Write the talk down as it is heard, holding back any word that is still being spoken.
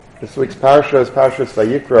This week's parsha is Parshas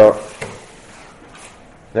Vayikra,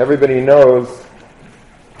 and everybody knows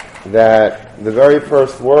that the very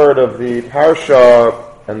first word of the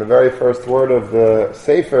parsha and the very first word of the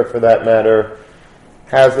Sefer, for that matter,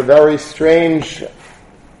 has a very strange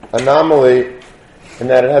anomaly in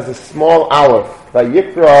that it has a small aleph.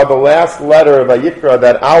 Vayikra, the last letter of Vayikra,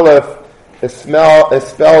 that aleph is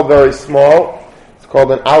spelled very small. It's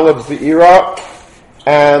called an aleph ze'ira,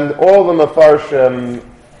 and all the Mefarshim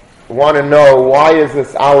want to know, why is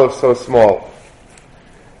this aleph so small?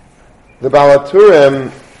 The Baal HaTurim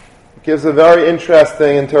gives a very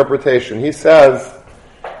interesting interpretation. He says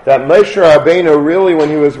that Moshe Rabbeinu really, when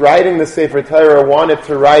he was writing the Sefer Torah, wanted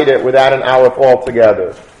to write it without an aleph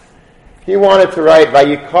altogether. He wanted to write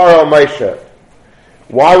Vayikaro Moshe.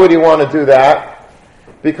 Why would he want to do that?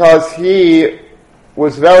 Because he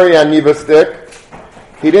was very anivistic.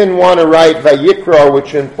 He didn't want to write Vayikra,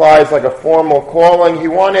 which implies like a formal calling. He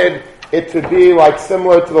wanted it to be like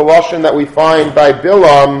similar to the lashon that we find by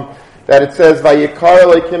Bilam, that it says Vayikar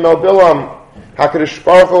Elokim el Bilam. HaKadosh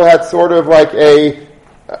Baruch Hu had sort of like a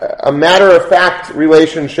matter-of-fact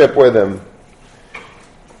relationship with him.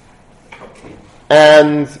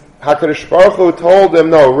 And HaKadosh Baruch Hu told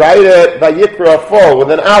him, no, write it Vayikra full,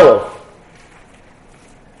 with an aleph.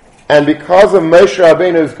 And because of Moshe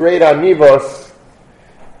Rabbeinu's great anivos,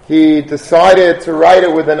 he decided to write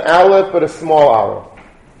it with an aleph, but a small aleph.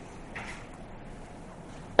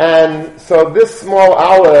 And so this small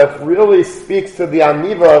aleph really speaks to the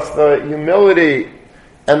anivos, the humility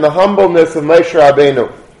and the humbleness of Moshe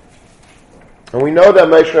Rabbeinu. And we know that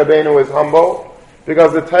Moshe Rabbeinu is humble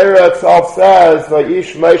because the Torah itself says,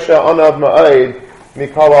 "Vayish Moshe anav ma'od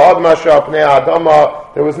mikol ha'ad masha pnei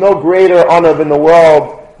adama." There was no greater anav in the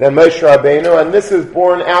world than Moshe Rabbeinu, and this is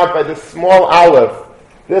borne out by this small aleph.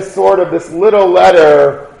 This little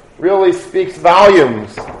letter really speaks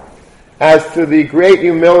volumes as to the great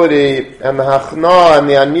humility and the hachna and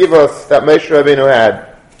the anivos that Moshe Rabbeinu had.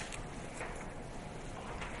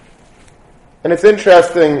 And it's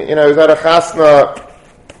interesting, I was at a chasna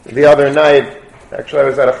the other night. Actually, I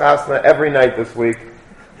was at a chasna every night this week.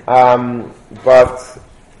 But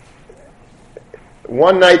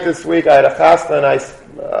one night this week, I had a chasna, and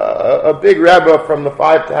a big rebbe from the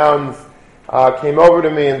 5 towns came over to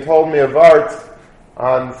me and told me a vart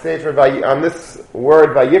on this word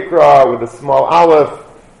Vayikra with a small aleph,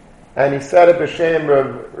 and he said it b'shem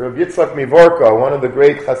Rav Yitzchak Mivorka, one of the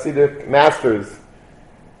great Hasidic masters.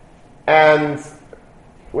 And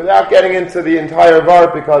without getting into the entire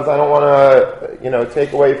vart, because I don't want to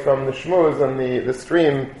take away from the shmuz and the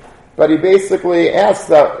stream, but he basically asks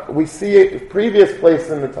that we see a previous place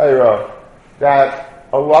in the Torah that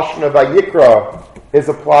a lashon of Vayikra is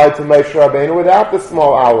applied to Moshe Rabbeinu without the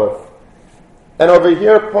small aleph. And over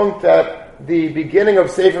here, punkt at the beginning of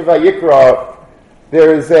Sefer Vayikra,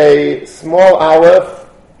 there is a small aleph,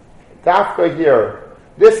 dafka here.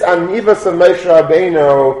 This anivos of Moshe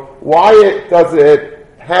Rabbeinu, why does it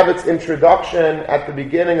have its introduction at the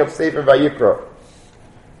beginning of Sefer Vayikra?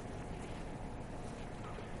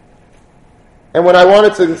 And what I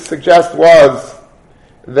wanted to suggest was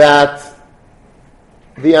that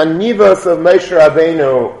the anivos of Moshe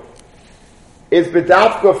Rabbeinu is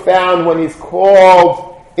b'dafka found when he's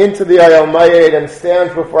called into the Oyel Moed and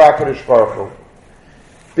stands before HaKadosh Baruch Hu.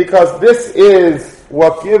 Because this is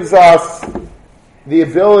what gives us the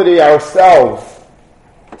ability ourselves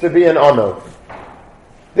to be an anav.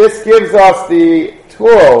 This gives us the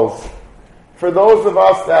tools for those of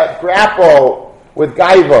us that grapple with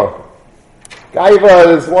gaiva.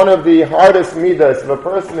 Gaiva is one of the hardest midas. If a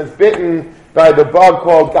person is bitten by the bug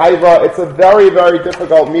called gaiva, it's a very, very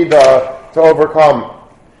difficult midah to overcome.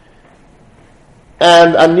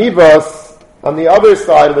 And anivos, on the other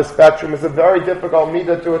side of the spectrum, is a very difficult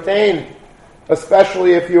midah to attain,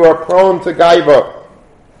 especially if you are prone to gaiva.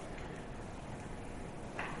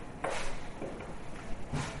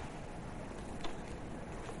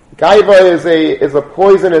 Gaiva is a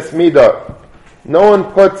poisonous midah. No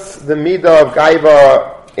one puts the midah of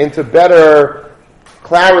gaiva into better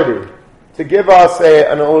clarity. To give us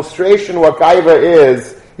an illustration what gaiva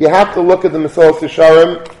is, you have to look at the Mesillas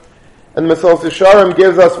Yesharim, and the Mesillas Yesharim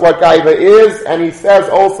gives us what gaiva is, and he says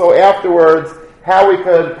also afterwards how we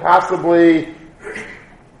could possibly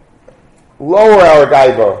lower our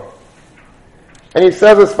gaiva. And he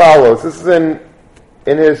says as follows. This is in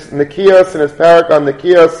his Nikios, in his parak on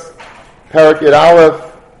Nikios, parak Yud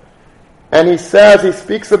Aleph, and he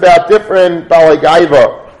speaks about different balei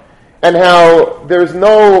gaiva, and how there's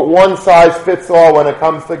no one-size-fits-all when it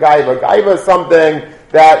comes to gaiva. Gaiva is something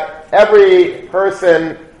that every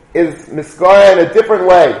person is miskaya in a different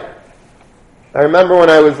way. I remember when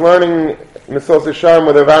I was learning Mesos Yesharim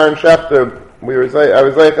with Aaron Schechter, I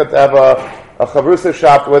was able to have a Chavrusa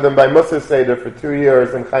shop with him by Musar Seder for 2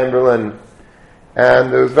 years in Chaim, Berlin.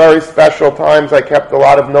 And it was very special times. I kept a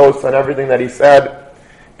lot of notes on everything that he said.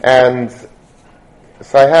 And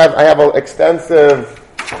so I have an extensive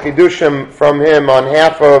chidushim from him on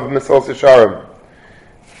half of Mesos Yesharim.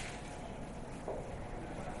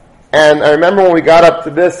 And I remember when we got up to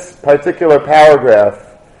this particular paragraph,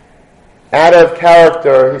 out of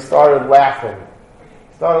character, he started laughing.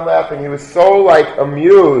 He was so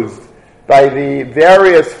amused by the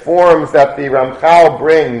various forms that the Ramchal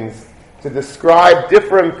brings to describe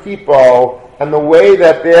different people and the way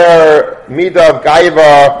that their midah of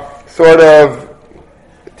gaiva sort of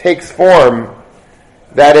takes form,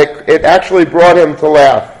 that it actually brought him to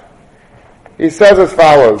laugh. He says as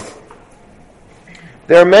follows: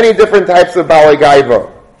 there are many different types of balei gaiva.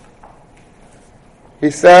 He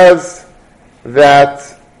says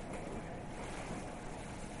that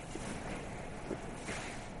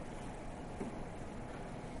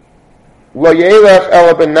lo yelech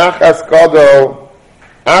ela benachas gado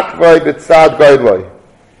akvay b'tzad goydloi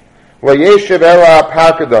lo yeshiv ela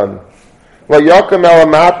parkadon lo yokem ela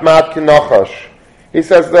mat kinochash. He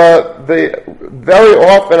says the very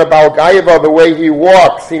often about Gaiva, the way he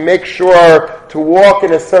walks, he makes sure to walk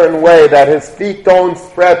in a certain way that his feet don't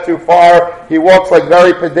spread too far. He walks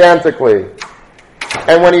very pedantically.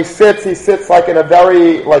 And when he sits in a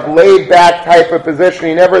very laid back type of position.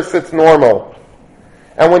 He never sits normal.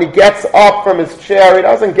 And when he gets up from his chair, he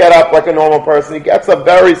doesn't get up like a normal person. He gets up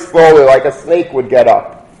very slowly, like a snake would get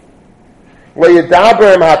up.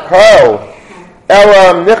 I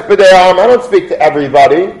don't speak to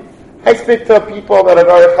everybody. I speak to people that are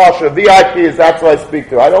very chashuv. VIPs, that's what I speak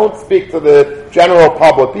to. I don't speak to the general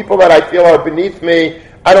public. People that I feel are beneath me,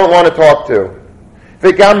 I don't want to talk to.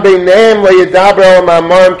 He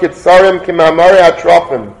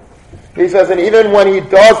says, and even when he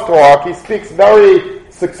does talk, he speaks very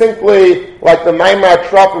succinctly, like the Maimar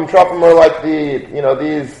Trofim. Trofim are like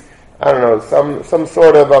these, I don't know, some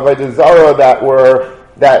sort of a desire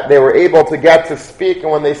that they were able to get to speak, and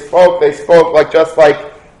when they spoke like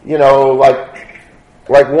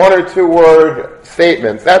 1 or 2 word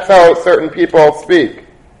statements. That's how certain people speak.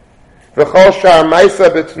 Everything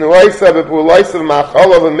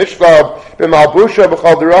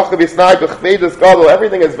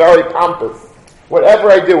is very pompous.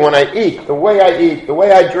 Whatever I do, when I eat, the way I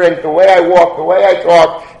drink, the way I walk, the way I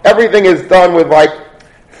talk, everything is done with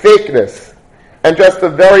fakeness and just a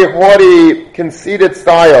very haughty, conceited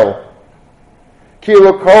style.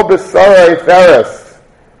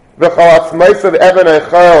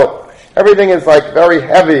 Everything is very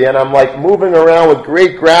heavy, and I'm moving around with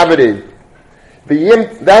great gravity.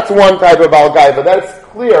 That's one type of Balgai, but that's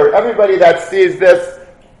clear. Everybody that sees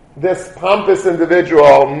this pompous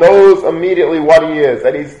individual knows immediately what he is,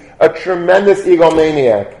 that he's a tremendous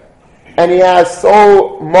egomaniac. And he has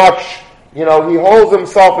so much, he holds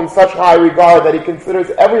himself in such high regard that he considers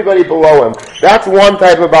everybody below him. That's one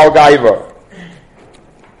type of Balgaiva.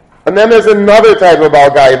 And then there's another type of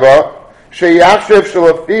Balgaiva, Sheyakshiv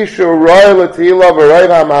Shalafishu Roy Latila Varoy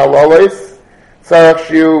Hamalolis,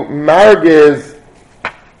 Sarakshu Margiz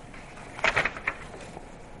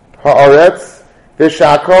Haaretz,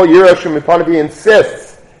 Vishakol Yirashim Mipanav. He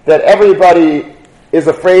insists that everybody is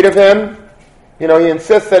afraid of him. He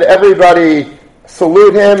insists that everybody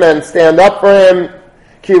salute him and stand up for him.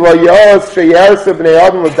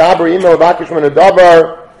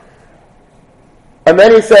 And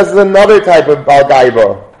then he says there's another type of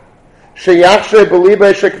Balgaiva. I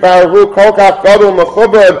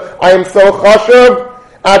am so chashuv.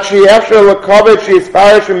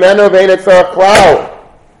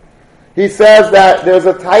 He says that there's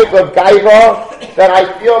a type of gaiva that I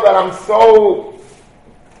feel that I'm so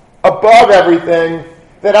above everything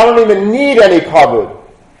that I don't even need any kavod.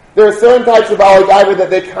 There are certain types of gaiva that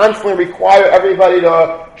they constantly require everybody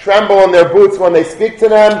to tremble in their boots when they speak to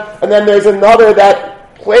them, and then there's another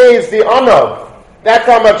that plays the anav. That's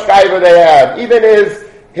how much gaiva they have. Even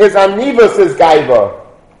his anivus is gaiva.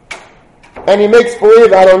 And he makes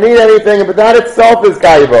believe I don't need anything, but that itself is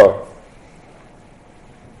gaiva.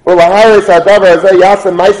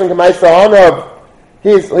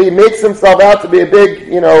 He makes himself out to be a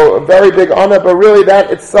big, a very big honor, but really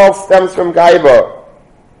that itself stems from gaiva.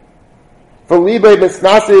 But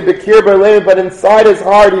inside his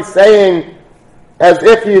heart he's saying, as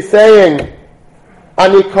if he's saying,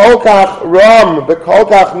 I'm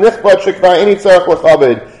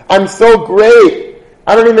so great,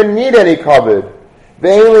 I don't even need any kavod. I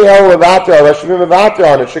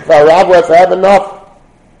have enough.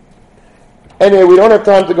 Anyway, we don't have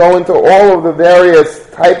time to go into all of the various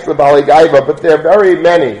types of Bali Gaiva, but there are very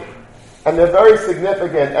many. And they're very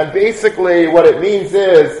significant. And basically what it means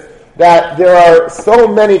is that there are so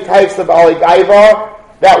many types of Bali Gaiva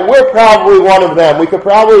that we're probably one of them. We could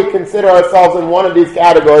probably consider ourselves in one of these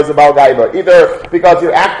categories of Bali Gaiva. Either because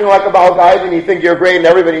you're acting like a Bali Gaiva and you think you're great and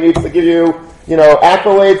everybody needs to give you,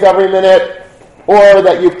 accolades every minute, or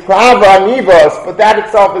that you prava nivas, but that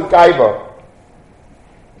itself is Gaiva.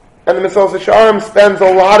 And the Mesillas Yesharim spends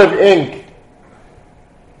a lot of ink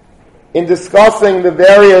in discussing the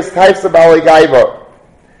various types of Bali Gaiva,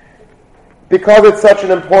 because it's such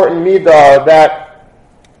an important midah that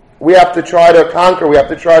we have to try to conquer, we have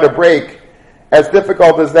to try to break, as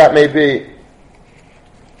difficult as that may be.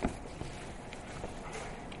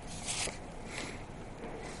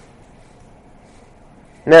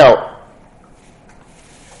 Now,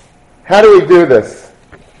 how do we do this?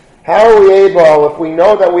 How are we able, if we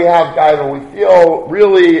know that we have Gaiva, we feel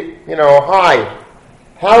really, high,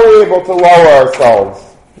 how are we able to lower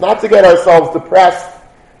ourselves? Not to get ourselves depressed.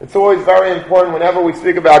 It's always very important whenever we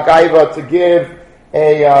speak about Gaiva to give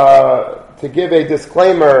a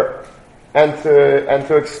disclaimer and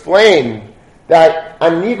to explain that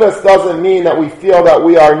anivas doesn't mean that we feel that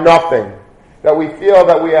we are nothing, that we feel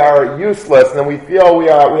that we are useless, and that we feel we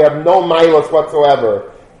have no milas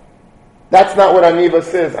whatsoever. That's not what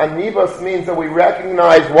anivas is. Anivas means that we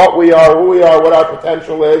recognize what we are, who we are, what our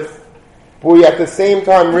potential is, but we at the same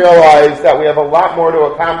time realize that we have a lot more to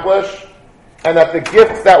accomplish, and that the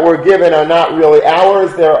gifts that we're given are not really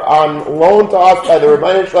ours, they're on loan to us by the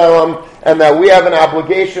Rebbeinu Shalom, and that we have an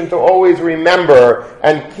obligation to always remember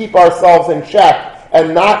and keep ourselves in check,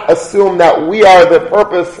 and not assume that we are the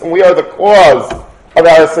purpose and we are the cause of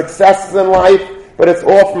our successes in life, but it's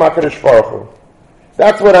all from HaKadosh Baruch Hu.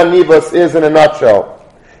 That's what anivas is in a nutshell.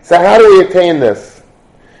 So how do we attain this?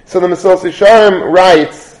 So the Mesillas Yesharim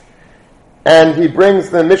writes, and he brings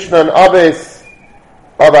the Mishnah and Aves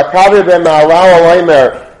of Akavi ben Ma'aral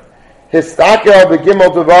Alaymer, Histakel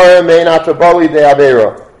begimel devarim mein atabali de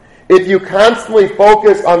avera. If you constantly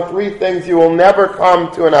focus on three things, you will never come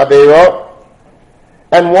to an avera.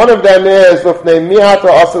 And one of them is,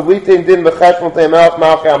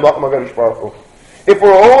 if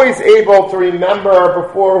we're always able to remember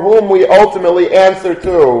before whom we ultimately answer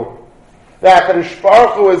to, that HaKadosh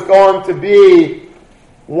Baruch Hu is going to be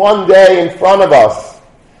one day in front of us,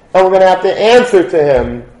 and we're going to have to answer to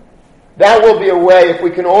Him, that will be a way, if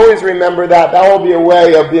we can always remember that, that will be a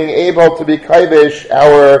way of being able to be kaivish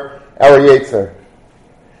our Yetzer.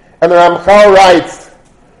 And the Ramchal writes,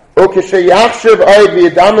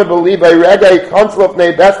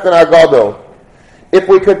 if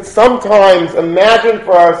we could sometimes imagine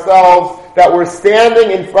for ourselves that we're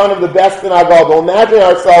standing in front of the best in Agadol, imagine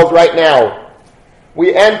ourselves right now.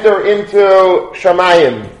 We enter into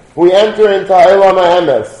Shamayim, we enter into Eilam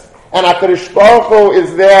HaEmes, and HaKadosh Baruch Hu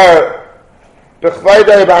is there,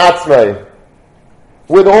 B'chvaydei B'atzmei,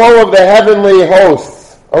 with all of the heavenly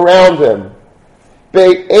hosts around Him.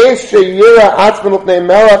 Be'esh sheyira atzmei l'fnei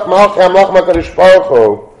melech malchei hamlach HaKadosh Baruch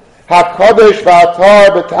Hu, HaKadosh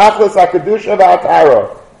v'atar b'tachlis HaKadusha v'atara.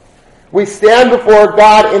 We stand before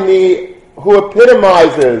God who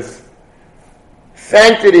epitomizes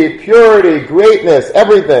sanctity, purity, greatness,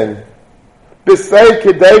 everything. And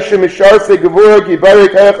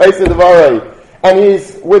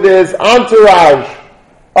He's with His entourage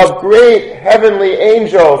of great heavenly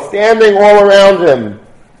angels standing all around Him.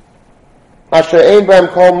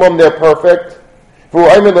 They're perfect.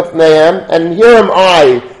 And here am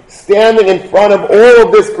I, standing in front of all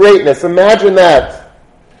of this greatness. Imagine that.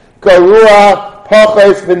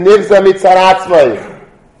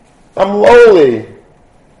 I'm lowly.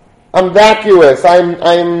 I'm vacuous.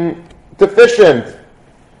 I'm deficient.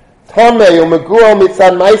 My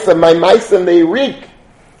maisim, they reek.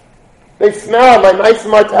 They smell. My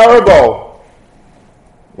maisim are terrible.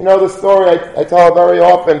 You know the story I tell very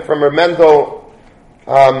often from Mendel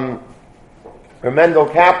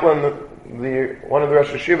Kaplan, one of the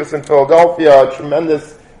Rosh Hashivas in Philadelphia, a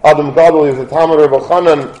tremendous Adam Gadol. He was a Talmud Rebbe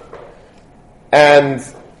Chanan, and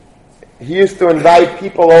he used to invite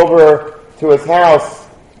people over to his house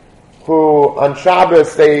who on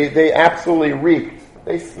Shabbos they absolutely reeked.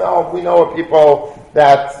 They smell. We know what people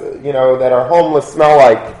that that are homeless smell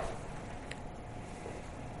like,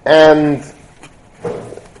 and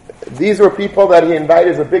these were people that he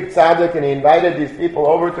invited as a big tzaddik, and he invited these people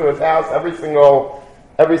over to his house every single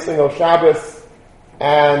Shabbos.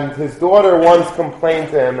 And his daughter once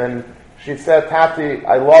complained to him, and she said, "Tati,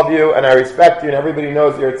 I love you and I respect you, and everybody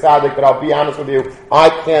knows you're a tzaddik, but I'll be honest with you, I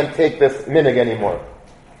can't take this minig anymore.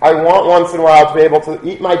 I want once in a while to be able to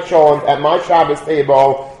eat my cholent at my Shabbos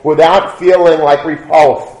table without feeling like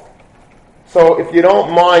repulsed. So if you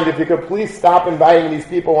don't mind, if you could please stop inviting these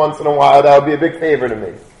people once in a while, that would be a big favor to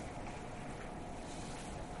me.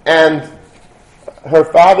 And her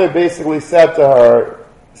father basically said to her,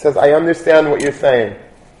 says, I understand what you're saying.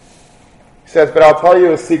 He says, but I'll tell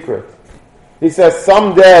you a secret. He says,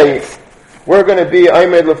 someday we're going to be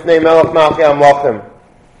Aymed Lefnei Melech Malchei Amlachim.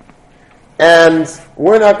 And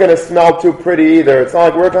we're not going to smell too pretty either. It's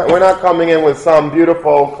not like we're not coming in with some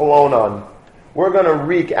beautiful cologne on. We're going to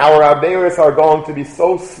reek. Our Averis are going to be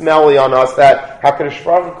so smelly on us that HaKadosh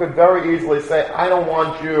Baruch Hu could very easily say, I don't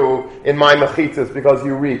want you in my mechitzas because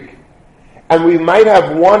you reek. And we might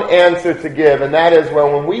have one answer to give, and that is,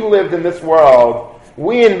 well, when we lived in this world,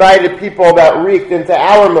 we invited people that reeked into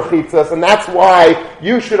our mechitzas, and that's why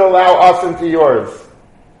you should allow us into yours.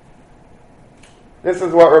 This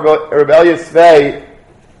is what Rebbe Svei,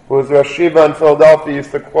 who was Rosh Yeshiva in Philadelphia,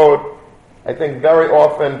 used to quote, I think very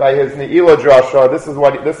often by his Ne'ilah drasha. This is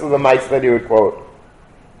the mice that he would quote.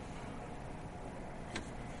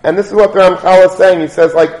 And this is what the Ramchal is saying. He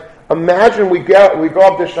says, like, imagine we go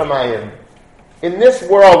up to Shamayim. In this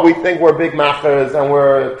world, we think we're big machers, and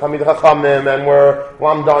we're Tamid Chachamim, and we're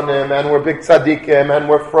Lamdanim, and we're big tzaddikim, and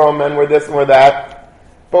we're from, and we're this and we're that.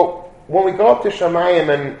 But when we go up to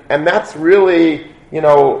Shamayim, and that's really,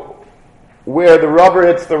 where the rubber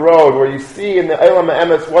hits the road, where you see in the Eilam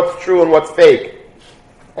HaEmes what's true and what's fake.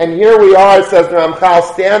 And here we are, says the Ramchal,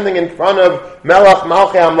 standing in front of Melech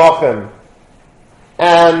Malchei Amlachim.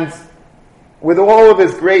 And with all of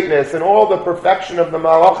his greatness and all the perfection of the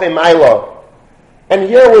Malachei Maila. And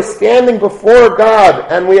here we're standing before God,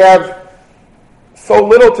 and we have so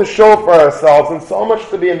little to show for ourselves and so much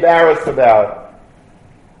to be embarrassed about.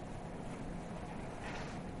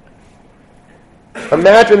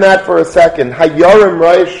 Imagine that for a second. Hayorim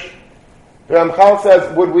Reish. The Ramchal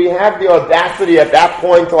says, would we have the audacity at that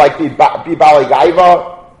point to be Bali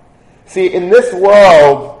Gaiva? See, in this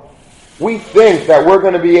world, we think that we're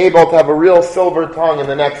going to be able to have a real silver tongue in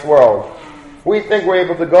the next world. We think we're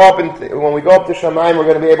able to go up, and when we go up to Shamayim, we're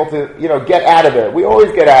going to be able to, get out of it. We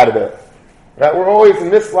always get out of it. Right? We're always,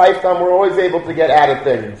 in this lifetime, we're always able to get out of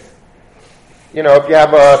things. If you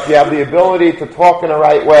have the ability to talk in the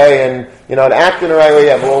right way and, to act in the right way, you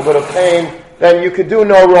have a little bit of pain, then you could do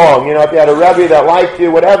no wrong. If you had a Rebbe that liked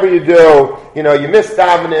you, whatever you do, you missed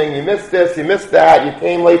davening, you missed this, you missed that, you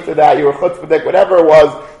came late to that, you were chutzpahdik, whatever it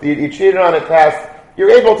was, you cheated on a test,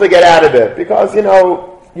 you're able to get out of it because,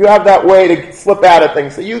 you have that way to slip out of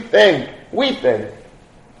things. So we think,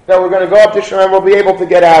 that we're going to go up to Shamayim, we'll be able to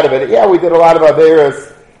get out of it. Yeah, we did a lot of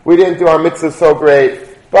Averis, we didn't do our mitzvahs so great,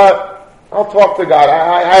 but I'll talk to God.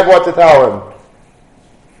 I have what to tell him.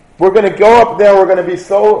 We're going to go up there, we're going to be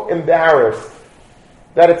so embarrassed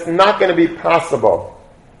that it's not going to be possible.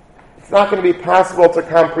 It's not going to be possible to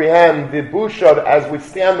comprehend the busha as we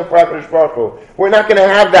stand before HaKadosh Baruch Hu. We're not going to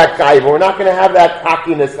have that gaiva. We're not going to have that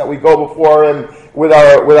cockiness that we go before him with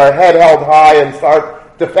our head held high and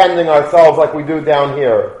start defending ourselves like we do down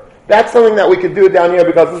here. That's something that we could do down here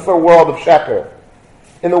because this is a world of sheker.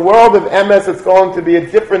 In the world of emes, it's going to be a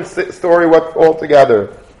different story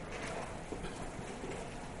altogether.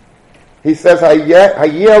 He says,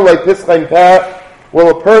 will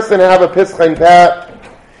a person have a pischain peh?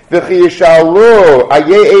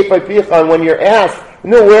 When you're asked,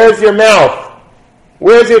 where's your mouth?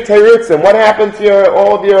 Where's your teiritzim? What happened to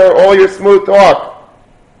all your smooth talk?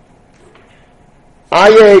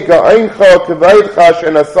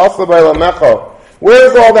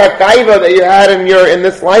 Where's all that gaiva that you had in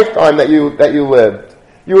this lifetime that you lived?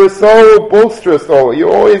 You were so boisterous,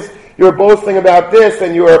 you were boasting about this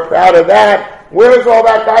and you were proud of that. Where's all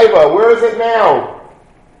that gaiva? Where is it now?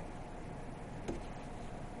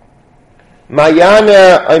 What are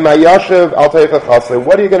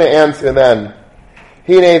you going to answer then?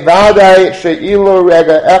 Hine vadai she'ilu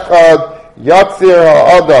rega echad yatzir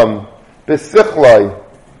ha'adam b'sichloi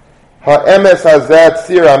ha'emes hazeh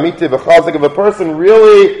tzir amiti v'chazik. If a person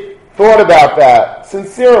really thought about that,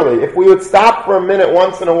 sincerely, if we would stop for a minute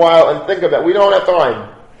once in a while and think about it, we don't have time.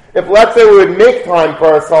 If, let's say, we would make time for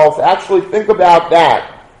ourselves to actually think about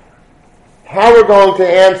that, how we're going to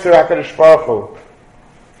answer HaKadosh Baruch Hu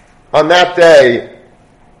on that day.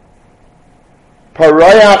 That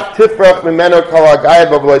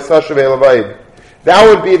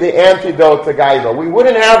would be the antidote to gaiva. We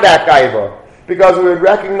wouldn't have that gaiva because we would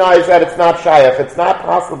recognize that it's not shayach. It's not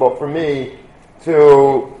possible for me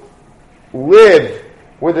to live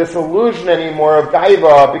with this illusion anymore of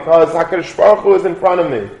gaiva because HaKadosh Baruch Hu is in front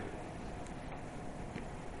of me.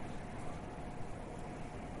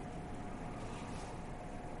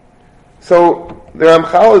 So the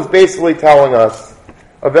Ramchal is basically telling us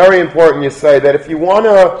a very important yesod that if you want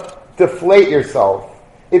to deflate yourself,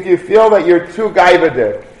 if you feel that you're too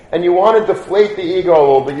gaivadik, and you want to deflate the ego a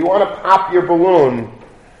little bit, you want to pop your balloon,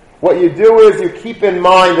 what you do is you keep in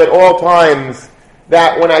mind at all times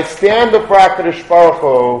that when I stand before HaKadosh Baruch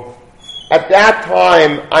Hu, at that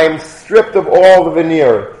time I am stripped of all the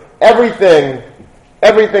veneer. Everything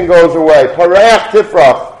goes away. Pareach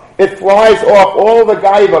tifrach. It flies off all the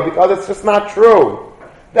gaiva because it's just not true.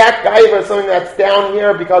 That gaiva is something that's down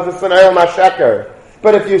here because it's an ayom hasheker.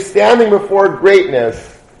 But if you're standing before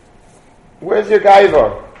greatness, where's your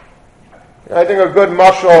gaiva? I think a good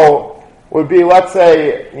mashal would be, let's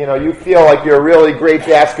say, you feel like you're a really great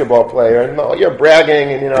basketball player, and you're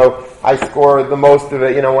bragging, and, I scored the most of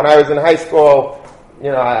it. When I was in high school,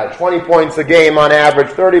 I had 20 points a game on average,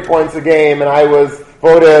 30 points a game, and I was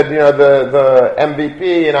voted, the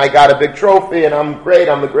MVP, and I got a big trophy, and I'm great,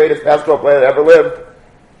 I'm the greatest basketball player that ever lived.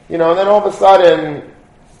 And then all of a sudden,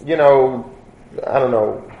 I don't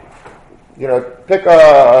know, pick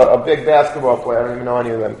a big basketball player. I don't even know any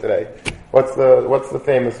of them today. What's the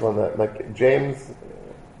famous one that, like, King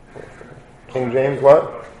James,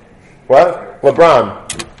 what?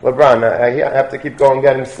 LeBron. I have to keep going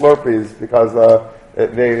getting Slurpees because it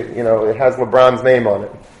has LeBron's name on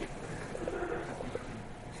it.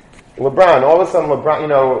 LeBron, all of a sudden LeBron,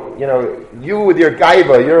 you with your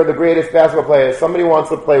gaiva, you're the greatest basketball player. Somebody wants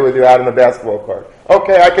to play with you out on the basketball court.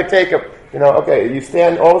 Okay, I could take it. Okay, you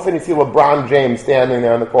stand, all of a sudden you see LeBron James standing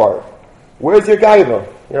there on the court. Where's your gaiva?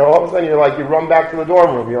 All of a sudden you run back to the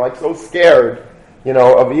dorm room. You're so scared,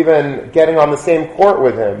 of even getting on the same court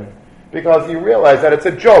with him because you realize that it's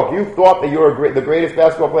a joke. You thought that you were the greatest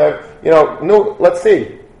basketball player. No, let's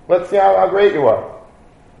see how great you are.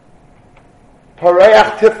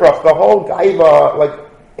 Pareach tifrach, the whole gaiva,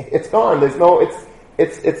 it's gone. There's no,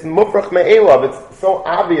 it's mufrach me'elav. It's so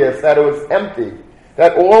obvious that it was empty.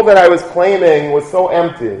 That all that I was claiming was so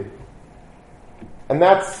empty. And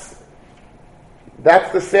that's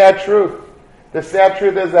the sad truth. The sad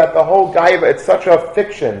truth is that the whole gaiva, it's such a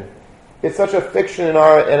fiction. It's such a fiction in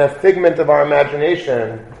a figment of our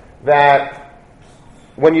imagination that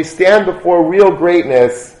when you stand before real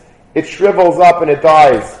greatness, it shrivels up and it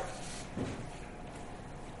dies.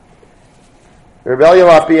 Rabbi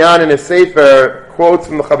Eliyah Lopian in his Sefer quotes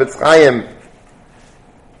from the Chavetz Chaim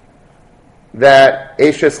that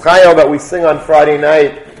Eishes Chayil that we sing on Friday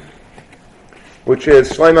night, which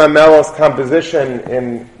is Shlomo Melech's composition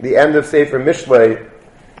in the end of Sefer Mishlei,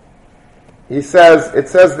 it says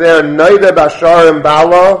there, Noida Basharim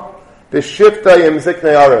Bala, the Shifta Yim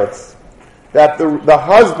Ziknei Aretz, that the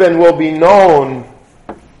husband will be known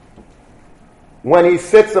when he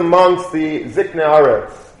sits amongst the Ziknei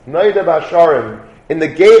Aretz. Noida Basharim, in the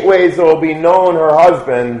gateways there will be known her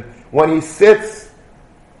husband when he sits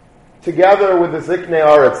together with the Ziknei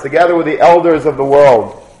Aretz, together with the elders of the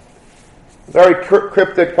world. Very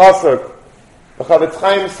cryptic pasuk. The Chavetz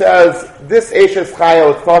Chaim says this Eishes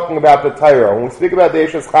Chayil is talking about the Torah. When we speak about the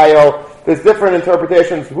Eishes Chayil, there's different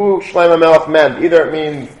interpretations who Shlomo Melech meant. Either it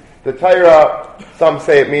means the Torah, some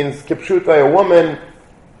say it means Kipshutai, a woman,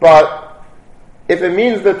 but if it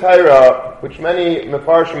means the Torah, which many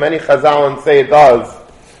Mefarshim, many Chazalim say it does,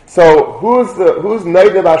 so who's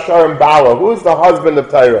Noida Basharim Bala? Who's the husband of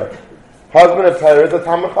Torah? Husband of Torah is a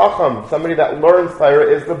Talmid Chacham. Somebody that learns Torah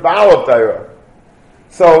is the Baal of Torah.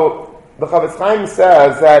 So the Chavetz Chaim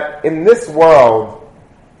says that in this world,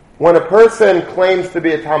 when a person claims to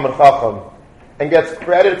be a Talmid Chacham and gets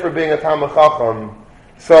credit for being a Talmid Chacham,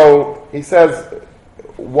 so he says,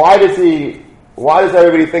 why does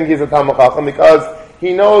everybody think he's a Talmid Chacham? Because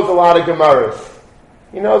he knows a lot of Gemaras.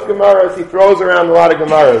 He knows Gemaras. He throws around a lot of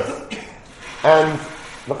Gemaras. And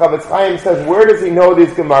the Chavetz Chaim says, where does he know these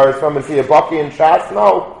Gemaras from? Is he a Baki and Shas?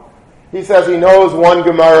 No. He says he knows one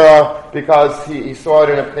Gemara because he saw it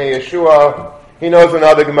in a Pnei Yeshua. He knows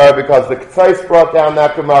another Gemara because the Ketzais brought down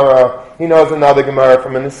that Gemara. He knows another Gemara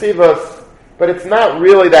from a Nesivos. But it's not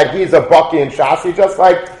really that he's a Baki and Shas. He just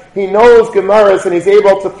he knows Gemaras and he's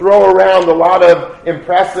able to throw around a lot of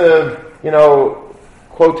impressive,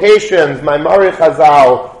 quotations, Maimari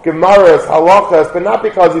Chazal, Gemaras, Halachas, but not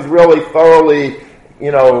because he's really thoroughly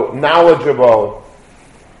knowledgeable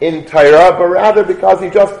in Torah, but rather because he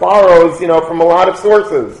just borrows, from a lot of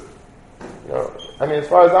sources. As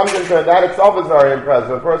far as I'm concerned, that itself is very impressive.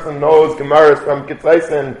 A person knows Gemaras from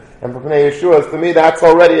Kitzaisen and from Pnei Yeshuas. To me, that's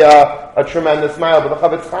already a tremendous mile. But the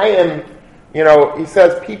Chavetz Chaim, he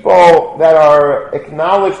says people that are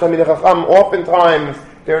acknowledged Talmidei Chacham, oftentimes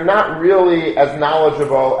they're not really as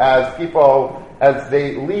knowledgeable as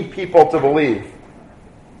they lead people to believe.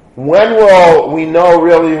 When will we know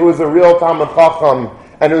really who's a real Talmid Chacham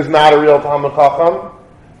and who's not a real Talmid Chacham?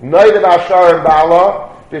 Noidav Ashar and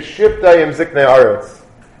Bala, the Shiptay im Ziknei Aretz.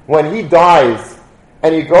 When he dies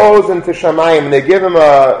and he goes into Shamayim and they give him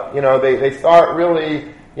they start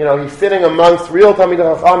really, he's sitting amongst real Talmid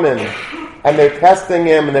Chachamim and they're testing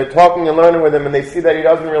him and they're talking and learning with him and they see that he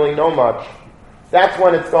doesn't really know much. That's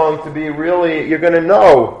when it's going to be really, you're going to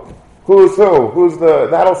know who's who,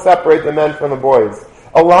 that'll separate the men from the boys.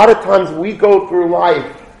 A lot of times we go through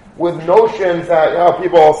life with notions that,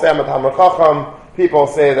 people will say I'm a Talmid Chacham, people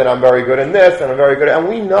say that I'm very good in this and I'm very good, and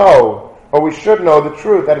we know, or we should know the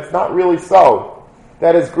truth, that it's not really so.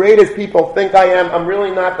 That as great as people think I am, I'm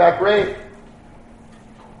really not that great.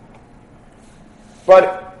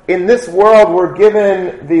 But in this world, we're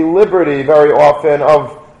given the liberty very often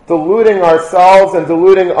of deluding ourselves and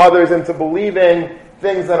deluding others into believing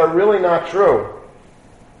things that are really not true.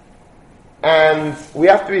 And we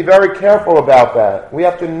have to be very careful about that. We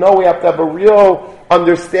have to know, we have to have a real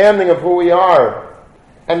understanding of who we are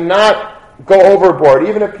and not go overboard.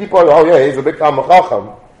 Even if people are, he's a big Talmid Chacham.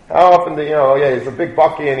 How often do he's a big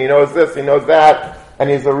bucky and he knows this, he knows that, and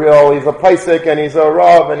he's a Paisik and he's a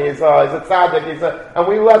Rav and he's a Tzaddik, and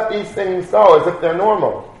we let these things go as if they're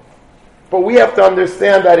normal. But we have to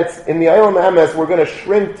understand that it's in the Olam Emes, we're going to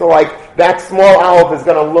shrink to that small aleph is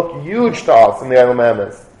going to look huge to us in the Olam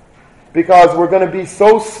Emes. Because we're going to be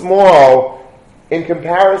so small in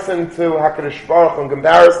comparison to HaKadosh Baruch Hu, in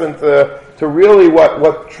comparison to really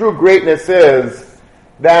what true greatness is,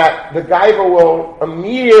 that the gaiva will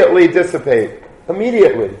immediately dissipate.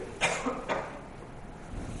 Immediately.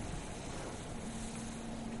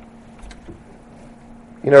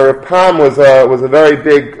 Reb Pam was a very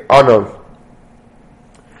big Anav.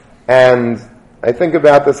 And I think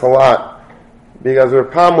about this a lot, because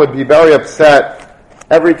Reb Pam would be very upset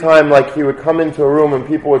every time he would come into a room and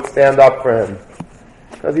people would stand up for him.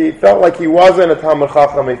 Because he felt like he wasn't a Talmid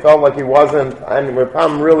Chacham, he felt like he wasn't, and Reb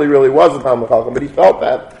Pam really, really was a Talmid Chacham, but he felt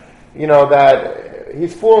that, that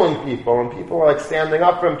he's fooling people, and people are standing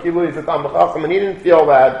up for him, Kilu, he's a Talmid Chacham, and he didn't feel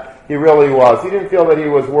that he really was. He didn't feel that he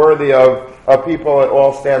was worthy of people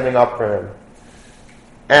all standing up for him.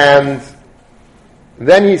 And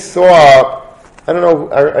then he saw, I don't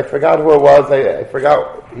know, I forgot who it was, I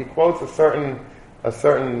forgot, he quotes a certain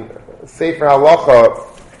Sefer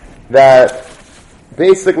Halacha that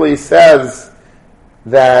basically says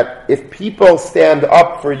that if people stand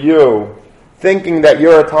up for you thinking that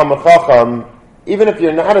you're a Talmid Chacham, even if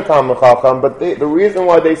you're not a Talmid Chacham, but the reason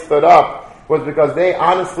why they stood up was because they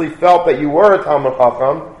honestly felt that you were a Talmid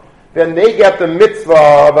Chacham, then they get the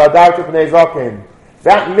mitzvah of Adartu Pnei Zaken.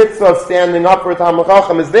 That mitzvah of standing up for a Talmid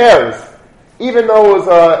Chacham is theirs, even though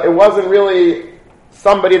it wasn't really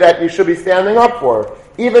somebody that you should be standing up for.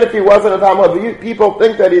 Even if he wasn't a Talmid, people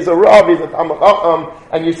think that he's a Rav, he's a Talmid Chacham,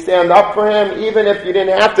 and you stand up for him. Even if you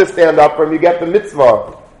didn't have to stand up for him, you get the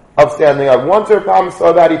mitzvah of standing up. Once Reb Pam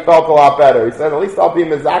saw that, he felt a lot better. He said, at least I'll be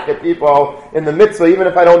mizakeh people in the mitzvah, even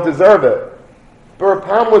if I don't deserve it. But Reb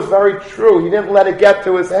Pam was very true. He didn't let it get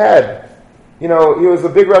to his head. He was a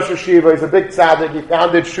big Rosh Hashiva, he's a big tzaddik, he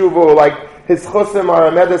founded Shuvu, his chusim are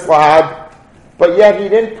a medis lahad, but yet he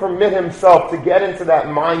didn't permit himself to get into that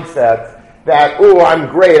mindset that, I'm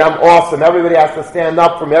great, I'm awesome, everybody has to stand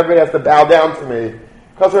up for me, everybody has to bow down to me.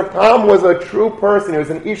 Because Reb Pam was a true person, he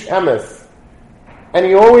was an ish emes. And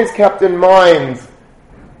he always kept in mind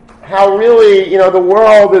how really, the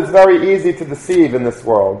world is very easy to deceive in this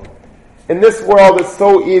world. In this world, it's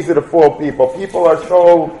so easy to fool people. People are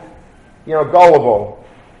so, gullible.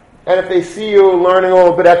 And if they see you learning a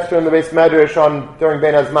little bit extra in the Beis Medrash during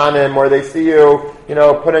Bein Hazmanim, or they see you,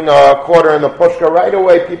 putting a quarter in the pushka, right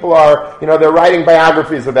away people are, they're writing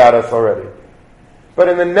biographies about us already. But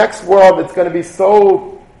in the next world, it's going to be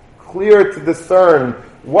so clear to discern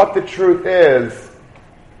what the truth is,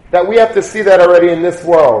 that we have to see that already in this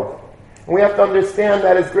world. And we have to understand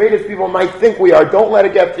that as great as people might think we are, don't let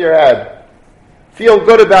it get to your head. Feel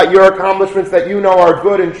good about your accomplishments that you know are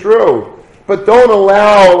good and true. But don't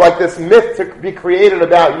allow this myth to be created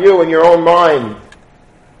about you in your own mind,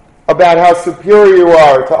 about how superior you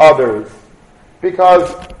are to others.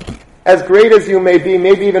 Because as great as you may be,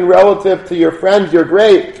 maybe even relative to your friends, you're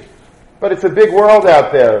great. But it's a big world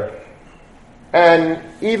out there. And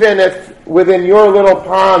even if within your little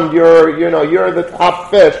pond, you're the top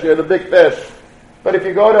fish, you're the big fish. But if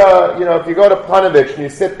you go to Panovich and you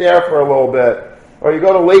sit there for a little bit, or you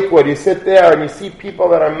go to Lakewood, you sit there and you see people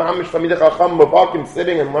that are mamish Talmidei Chacham Mavakim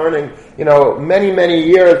sitting and learning, many, many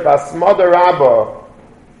years, Basmada Rabbah,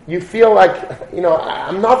 you feel like,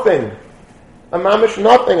 I'm nothing. I'm mamish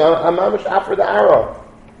nothing. I'm mamish after the arrow.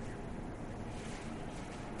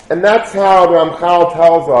 And that's how the Ramchal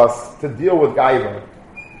tells us to deal with gaiva.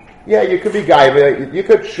 Yeah, you could be gaiva. You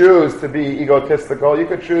could choose to be egotistical. You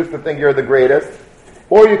could choose to think you're the greatest.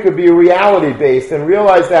 Or you could be reality-based and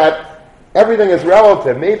realize that everything is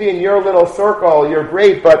relative. Maybe in your little circle you're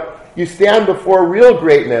great, but you stand before real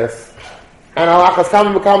greatness. And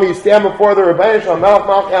you stand before the Rebbeinu Shalom, Melech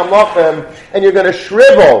Malchei Hamlochim, and you're going to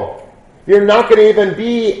shrivel. You're not going to even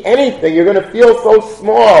be anything. You're going to feel so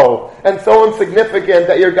small and so insignificant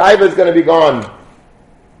that your gaiva is going to be gone.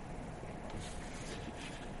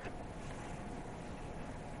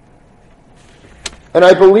 And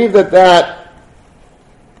I believe that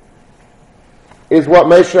is what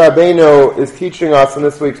Moshe Rabbeinu is teaching us in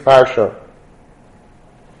this week's parsha.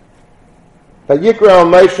 That Yikra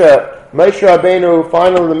Moshe Rabbeinu,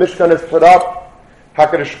 finally the Mishkan is put up.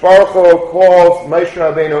 HaKadosh Baruch Hu calls Moshe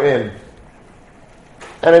Rabbeinu in.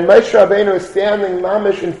 And then Moshe Rabbeinu is standing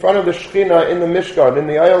mamish in front of the Shekhinah in the Mishkan, in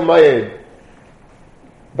the Oyel Moed,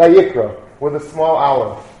 by Yikra, with a small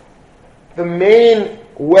aleph. The main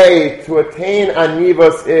way to attain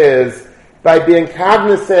Anivos is by being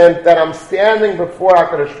cognizant that I'm standing before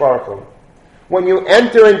HaKadosh Baruch Hu. When you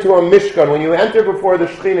enter into a Mishkan, when you enter before the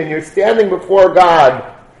Shekhinah, and you're standing before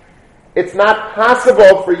God, it's not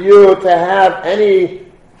possible for you to have any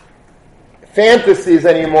fantasies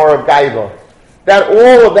anymore of gaiva. That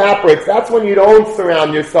all evaporates. That's when you don't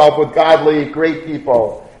surround yourself with godly, great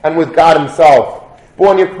people and with God Himself. But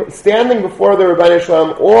when you're standing before the Rebbeinu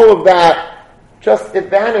Shalom, all of that it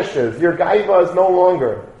vanishes. Your gaiva is no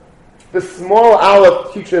longer. The small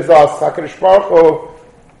aleph teaches us HaKadosh Baruch Hu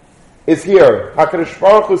is here. HaKadosh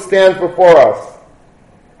Baruch Hu stands before us.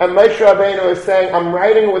 And Moshe Rabbeinu is saying, I'm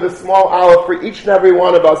writing with a small aleph for each and every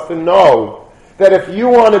one of us to know that if you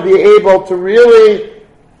want to be able to really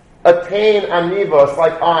attain Anivos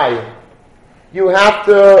like you have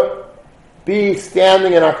to be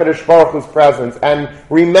standing in HaKadosh Baruch Hu's presence and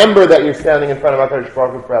remember that you're standing in front of HaKadosh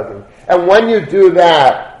Baruch Hu's presence. And when you do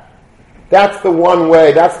that, that's the one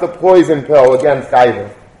way, that's the poison pill against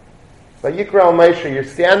gaiva. But Yikra Moshe, you're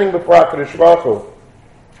standing before HaKadosh Baruch Hu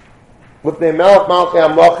with the Melech Malchei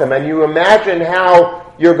Hamlochim, and you imagine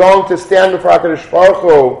how you're going to stand before HaKadosh Baruch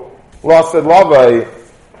Hu, Lased Lavai,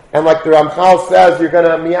 and like the Ramchal says, you're going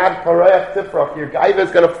to miyad parayach tifrach, your gaiva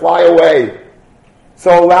is going to fly away.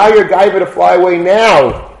 So allow your gaiva to fly away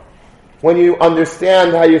now, when you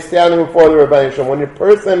understand how you're standing before the Rebbeinu Shalom. When your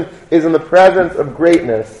person is in the presence of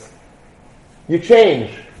greatness, you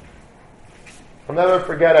change. I'll never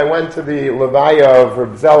forget, I went to the Levaya of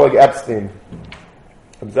Reb Zelig Epstein.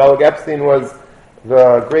 Reb Zelig Epstein was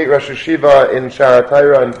the great Rosh Hashiva in Shara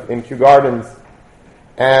Torah in Kew Gardens,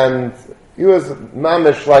 and he was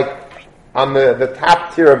mamish like on the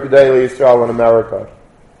top tier of Gedolei Yisrael in America.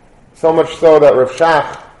 So much so that Rav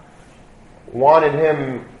Shach wanted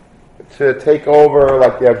him to take over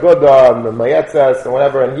like the Aguda and the Mayetzes and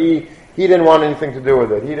whatever, and he didn't want anything to do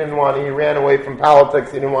with it. He ran away from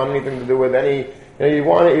politics. He didn't want anything to do with any. He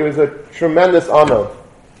was a tremendous honor,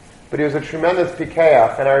 but he was a tremendous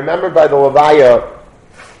pikeach. And I remember by the Levaya,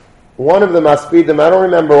 one of the Maspidim, I don't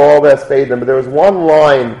remember all the Maspidim, but there was one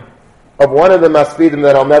line of one of the Maspidim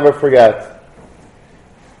that I'll never forget.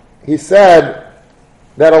 He said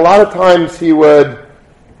that a lot of times he would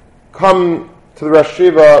come to the Rosh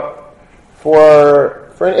Hashiva for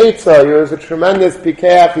an Eitzah. He was a tremendous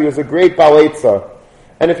pikeach. He was a great Bal Eitzah.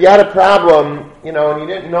 And if you had a problem, and you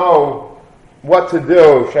didn't know what to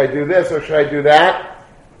do, should I do this or should I do that?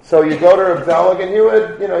 So you go to Reb Zelig and he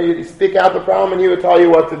would, you speak out the problem and he would tell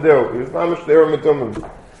you what to do. He was mamish there metumim.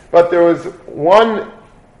 But there was one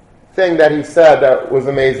thing that he said that was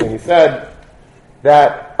amazing. He said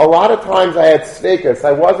that a lot of times I had sfeikus.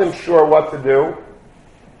 I wasn't sure what to do.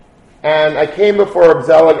 And I came before Reb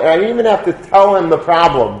Zelig, and I didn't even have to tell him the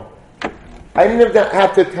problem. I didn't even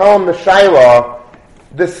have to tell him the shayla.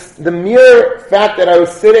 The mere fact that I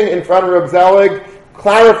was sitting in front of Reb Zelig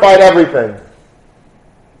clarified everything.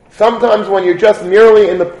 Sometimes when you're just merely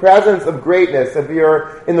in the presence of greatness, if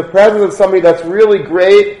you're in the presence of somebody that's really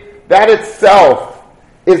great, that itself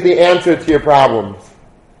is the answer to your problems.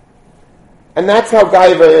 And that's how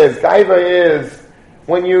gaiva is. Gaiva is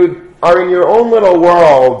when you are in your own little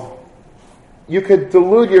world, you could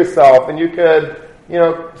delude yourself and you could,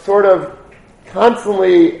 sort of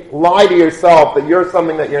constantly lie to yourself that you're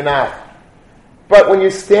something that you're not. But when you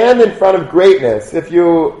stand in front of greatness, if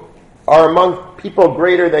you are among people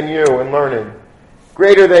greater than you in learning,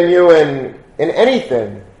 greater than you in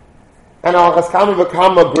anything, and al-chaskama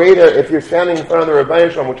v'kama greater if you're standing in front of the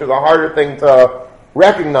Rebbeinu Shalom, which is a harder thing to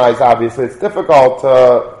recognize, obviously. It's difficult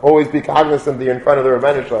to always be cognizant that you're in front of the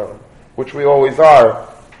Rebbeinu Shalom, which we always are.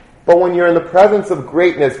 But when you're in the presence of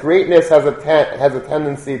greatness, greatness has a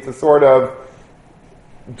tendency to sort of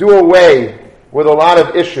do away with a lot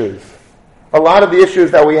of issues. A lot of the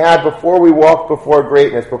issues that we had before we walk before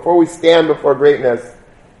greatness, before we stand before greatness.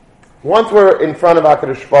 Once we're in front of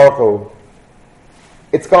HaKadosh Baruch Hu,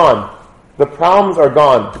 it's gone. The problems are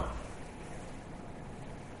gone.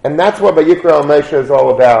 And that's what Vayikra Moshe is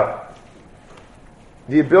all about.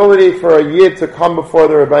 The ability for a Yid to come before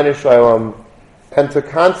the Rebbeinu Shalom and to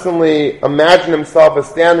constantly imagine himself as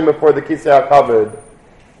standing before the Kisei HaKavod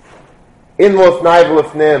in Lofnai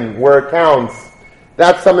V'Lofnim, where it counts.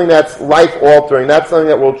 That's something that's life-altering. That's something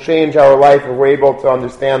that will change our life if we're able to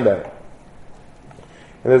understand that.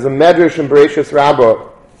 And there's a Medrash in Bereshis Rabbah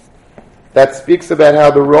that speaks about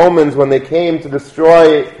how the Romans, when they came to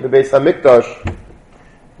destroy the Beis HaMikdash,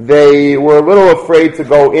 they were a little afraid to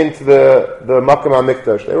go into the Makom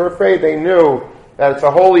HaMikdash. They were afraid. They knew that it's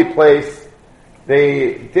a holy place.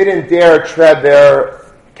 They didn't dare tread there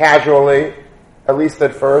casually, at least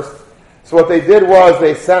at first. So what they did was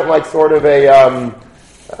they sent like sort of a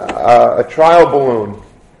trial balloon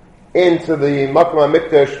into the Makom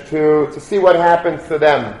HaMikdash to see what happens to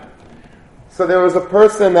them. So there was a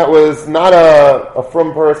person that was not a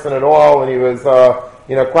frum person at all, and he was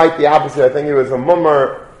quite the opposite. I think he was a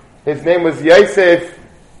mummer. His name was Yosef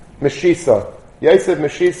Meshisa. Yosef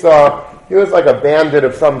Meshisa, he was like a bandit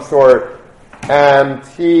of some sort. And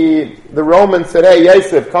the Romans said, "Hey,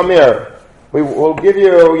 Yosef, come here. We'll give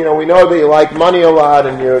you, we know that you like money a lot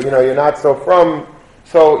and you're not so frum.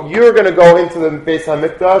 So you're going to go into the Beis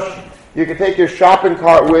HaMikdash. You can take your shopping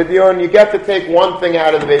cart with you, and you get to take one thing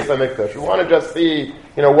out of the Beis HaMikdash. You want to just see,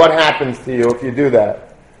 what happens to you if you do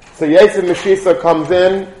that." So Yosef Meshisa comes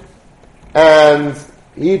in, and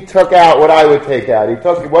he took out what I would take out.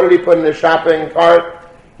 What did he put in his shopping cart?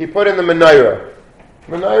 He put in the menorah.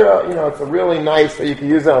 Menorah, it's a really nice, you can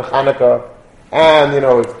use it on Hanukkah. And,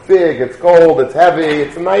 it's big, it's gold, it's heavy,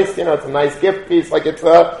 it's a nice gift piece, like it's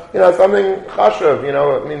something chashuv,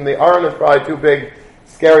 the Aron is probably too big,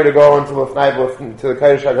 scary to go into to the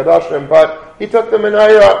Kodesh HaKadoshim, but he took the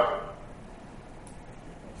menorah.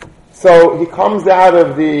 So he comes out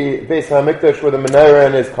of the Beis HaMikdash with a menorah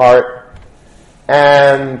in his cart,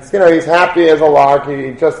 and, he's happy as a lark.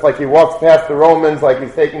 He walks past the Romans like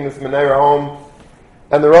he's taking this menorah home,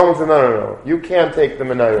 and the Romans say, no, you can't take the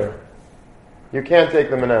menorah. You can't take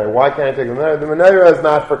the menorah. Why can't I take the menorah? The menorah is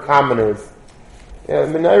not for commoners. The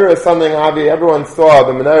menorah is something everyone saw.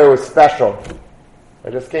 The menorah was special. I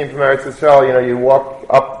just came from Eretz Yisrael. You walk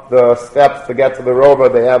up the steps to get to the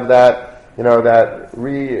Rova. They have that, that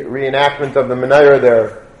reenactment of the menorah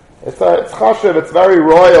there. It's chashuv. It's very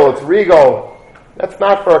royal. It's regal. That's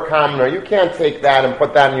not for a commoner. You can't take that and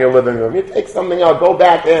put that in your living room. You take something else. Go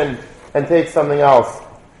back in and take something else.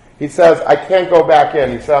 He says, I can't go back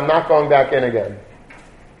in. He said, I'm not going back in again.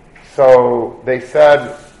 So they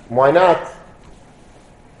said, why not?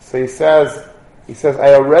 So he says,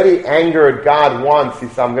 I already angered God once. He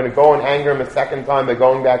said, I'm going to go and anger him a second time by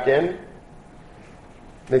going back in.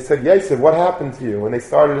 They said, Yosef, what happened to you? And they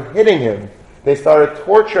started hitting him. They started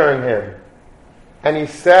torturing him. And he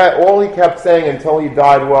said, all he kept saying until he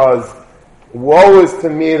died was, woe is to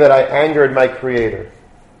me that I angered my Creator.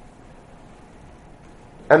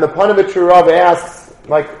 And the Panovich Rav asks,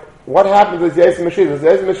 what happened to Yosef Meshisa?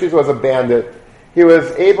 Yosef Meshisa was a bandit. He was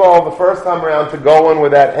able, the first time around, to go in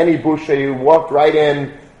without any busha. He walked right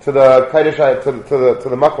in to the Kodesh, to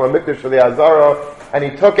the Makom HaMikdash, for the Azara, and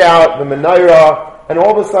he took out the menorah, and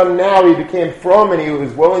all of a sudden now he became frum, and he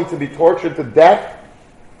was willing to be tortured to death.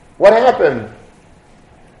 What happened?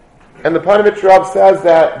 And the Panovich Rav says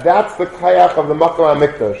that that's the kayach of the Makom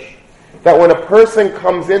HaMikdash. That when a person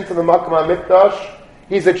comes into the Makom HaMikdash,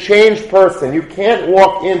 he's a changed person. You can't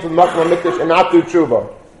walk into the Makom HaMikdash and not do tshuva.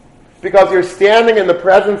 Because you're standing in the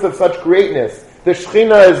presence of such greatness. The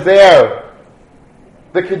Shekhinah is there.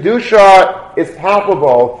 The Kedusha is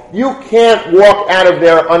palpable. You can't walk out of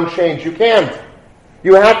there unchanged. You can't.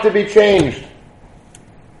 You have to be changed.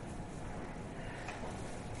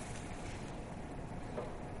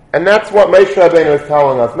 And that's what Moshe Rabbeinu is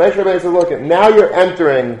telling us. Moshe Rabbeinu says, look, now you're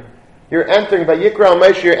entering Vayikra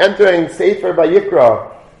Moshe, you're entering Sefer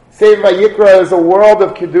Vayikra. Sefer Vayikra is a world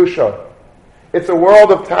of Kedusha. It's a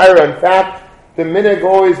world of Torah. In fact, the minhag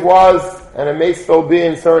always was, and it may still be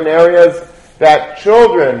in certain areas, that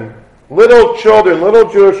children, little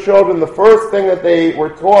Jewish children, the first thing that they were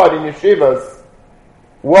taught in yeshivas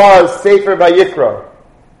was Sefer Vayikra.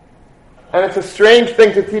 And it's a strange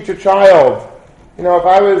thing to teach a child. If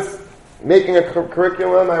I was making a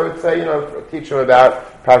curriculum, I would say, teach them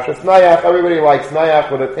about Parshas Nayach. Everybody likes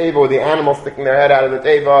Nayach with a table with the animals sticking their head out of the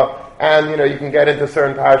table, and you can get into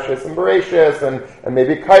certain parshas and Bereshis and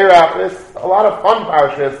maybe Kairach. There's a lot of fun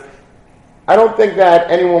parshas. I don't think that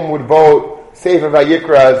anyone would vote Sefer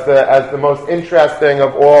Vayikra as the most interesting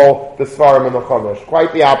of all the Svarim in the Chumash.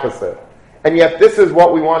 Quite the opposite. And yet this is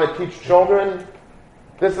what we want to teach children.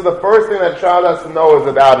 This is the first thing that child has to know is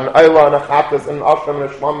about an Ayla and a Chatas and an Ashram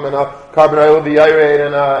and a Shmam and a Carbon Ayla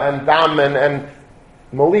V'Yayred and Dam and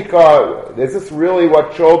Malika. Is this really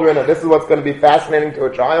what children, and this is what's going to be fascinating to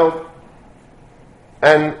a child?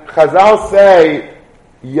 And Chazal say,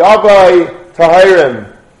 Yavai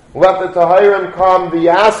Tahirim. Let the Tahirim come, the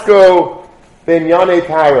Yasko Binyane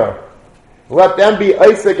Tara. Let them be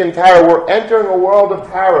Isaac and Tara. We're entering a world of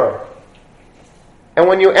Tara. And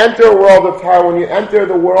when you enter a world of Tara, when you enter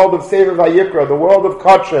the world of Sefer Vayikra, the world of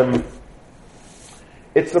Kachim,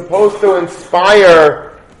 it's supposed to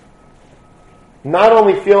inspire not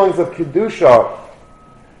only feelings of Kedusha,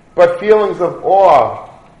 but feelings of awe,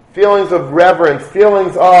 feelings of reverence,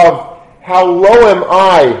 feelings of how low am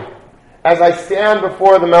I as I stand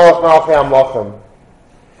before the Melech Malchei HaMelachim.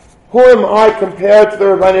 Who am I compared to the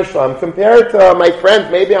Rebbeinu Shalom? Compared to my friends,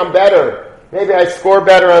 maybe I'm better. Maybe I score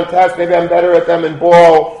better on tests. Maybe I'm better at them in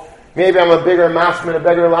ball. Maybe I'm a bigger masman, a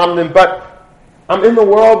bigger lamdan. But I'm in the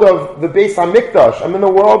world of the Beis HaMikdash. I'm in the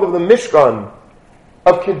world of the Mishkan,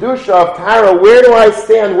 of Kedusha, of Tara. Where do I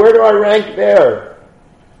stand? Where do I rank there?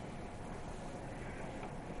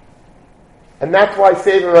 And that's why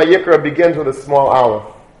Sefer Vayikra begins with a small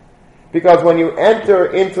aleph. Because when you enter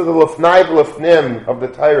into the Lefnai Lefnim of the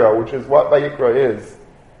Torah, which is what Vayikra is,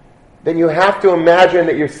 then you have to imagine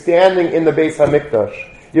that you're standing in the Beis HaMikdash.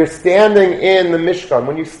 You're standing in the Mishkan.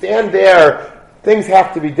 When you stand there, things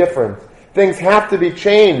have to be different. Things have to be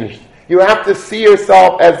changed. You have to see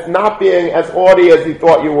yourself as not being as haughty as you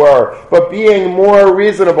thought you were, but being more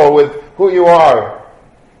reasonable with who you are.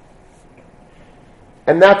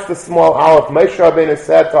 And that's the small aleph. Moshe Rabbeinu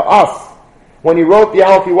said to us, when he wrote the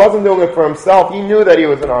aleph, he wasn't doing it for himself. He knew that he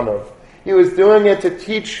was an Anav. He was doing it to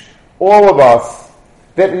teach all of us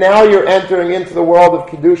that now you're entering into the world of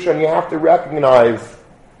Kedusha and you have to recognize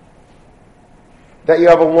that you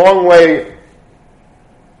have a long way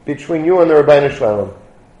between you and the Rebbeinu Shalom.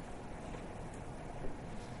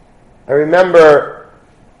 I remember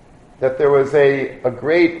that there was a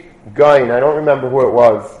great guy, and I don't remember who it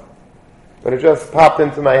was, but it just popped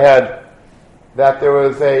into my head that there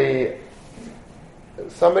was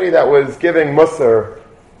somebody that was giving Musar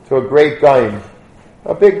to a great guy,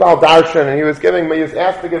 a big Baal Darshan, and he was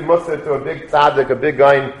asked to give Musar to a big tzaddik, a big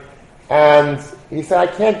guy, and he said, I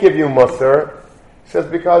can't give you Musar. He says,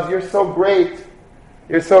 because you're so great,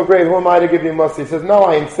 who am I to give you Musar? He says, no,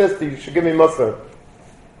 I insist that you should give me Musar.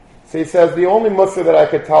 So he says, the only Musar that I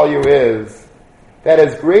could tell you is that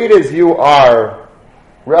as great as you are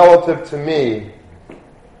relative to me,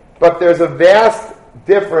 but there's a vast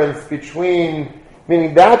difference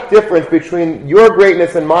meaning that difference between your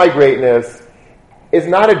greatness and my greatness is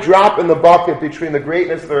not a drop in the bucket between the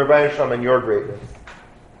greatness of the Rebbeinu Shalom and your greatness.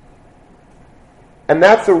 And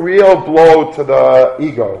that's a real blow to the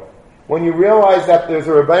ego. When you realize that there's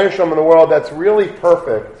a Rebbeinu Shalom in the world that's really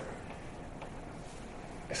perfect,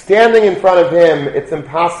 standing in front of him, it's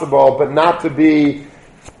impossible but not to be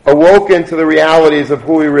awoken to the realities of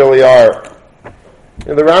who we really are.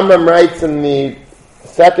 The Rambam writes in the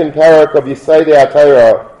second parak of Yisodei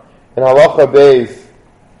HaTorah in Halacha Beis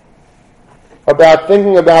about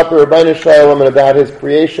thinking about the Rebbeinu Shalom and about his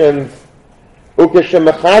creations. When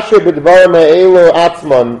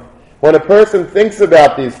a person thinks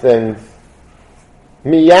about these things,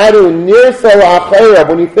 when you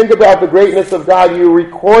think about the greatness of God, you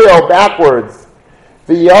recoil backwards.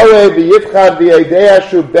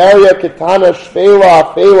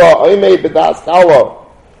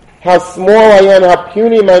 How small I am, how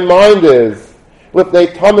puny my mind is. With the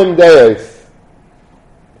tamim deis.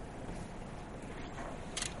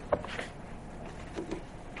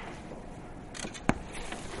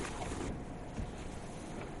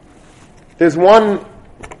 There's one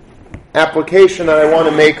application that I want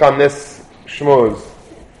to make on this shmuz.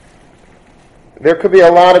 There could be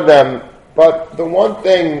a lot of them, but the one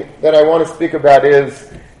thing that I want to speak about is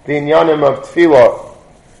the inyanim of tefillah,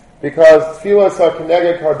 because tefillah are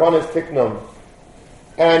keneged karbanos tiknum.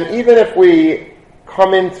 And even if we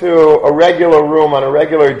come into a regular room on a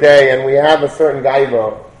regular day and we have a certain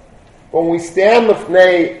gaiva, when we stand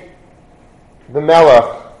lifnei the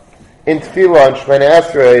melech in tefillah and Shemona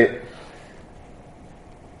Esrei,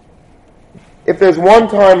 if there's one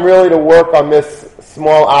time really to work on this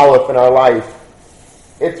small aleph in our life,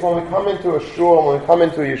 it's when we come into a shul, when we come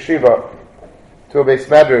into a yeshiva, to a beis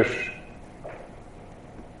medrash.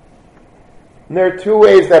 And there are two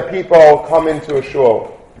ways that people come into a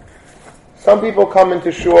shul. Some people come into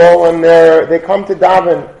shul and they come to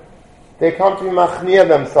daven. They come to machnia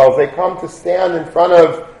themselves. They come to stand in front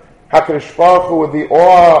of HaKadosh Baruch Hu with the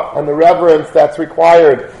awe and the reverence that's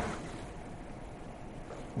required.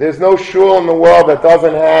 There's no shul in the world that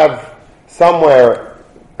doesn't have somewhere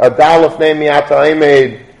a Dalef Name Miata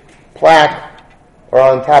Emed plaque or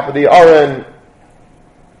on top of the Aron.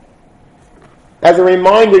 As a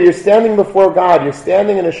reminder, you're standing before God. You're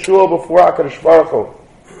standing in a shul before HaKadosh Baruch Hu.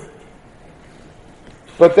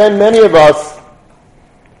 But then many of us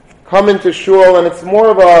come into shul and it's more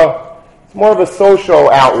of a social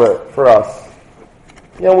outlet for us.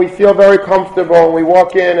 You know, we feel very comfortable and we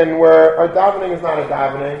walk in and our davening is not a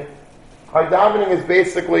davening. Our davening is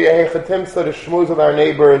basically a hechatimsa to shmooze with our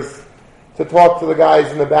neighbors, to talk to the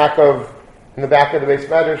guys in the back of the Beis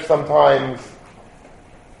Medrash sometimes.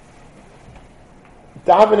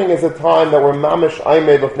 Davening is a time that we're mamish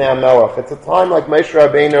aimed lifnei HaMelech. It's a time like Moshe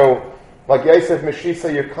Rabbeinu, like Yosef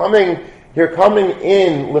Meshisa, you're coming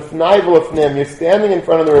in lifnai v'lifnim, you're standing in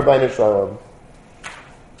front of the Rebbeinu Shalom.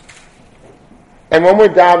 And when we're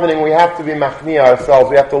davening, we have to be machnia ourselves.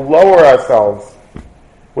 We have to lower ourselves.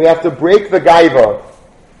 We have to break the gaiva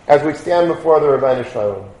as we stand before the Rebbeinu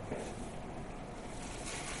Shalom.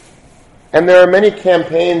 And there are many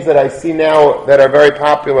campaigns that I see now that are very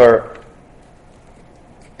popular.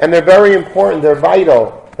 And they're very important. They're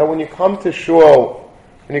vital. That when you come to shul,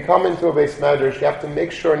 when you come into a Beis Medrash, you have to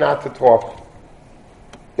make sure not to talk.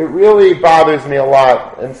 It really bothers me a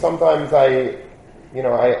lot. And sometimes I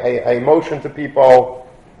motion to people.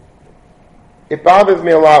 It bothers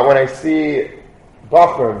me a lot when I see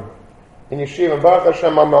Bachrim in Yeshiva. And Baruch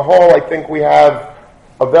Hashem, on the whole, I think we have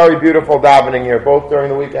a very beautiful davening here, both during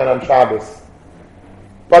the week and on Shabbos.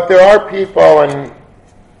 But there are people, and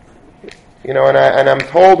I'm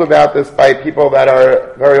told about this by people that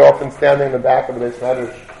are very often standing in the back of the Beis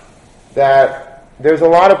Medrash, that there's a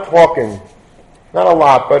lot of talking. Not a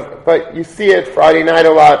lot, but you see it Friday night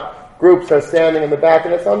a lot. Groups are standing in the back,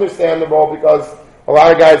 and it's understandable because a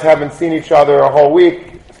lot of guys haven't seen each other a whole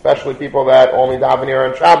week, especially people that only daven here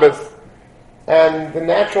on Shabbos. And the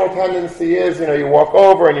natural tendency is, you walk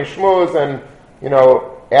over and you schmooze, and,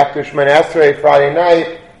 after Shemoneh Esrei Friday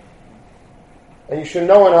night, and you should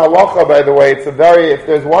know in halacha, by the way, if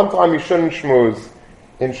there's one time you shouldn't schmooze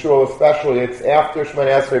in shul especially, it's after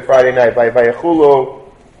Shemoneh Esrei Friday night, by Vayechulu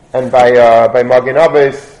and by Magen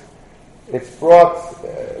Avis. It's brought,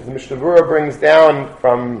 the Mishnah Berurah brings down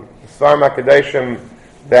from Svarim HaKadoshim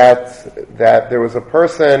that there was a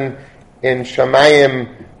person in Shamayim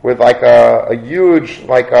with like a huge, his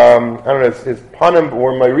panim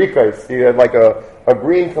were marikas. He had like a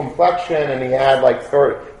green complexion, and he had like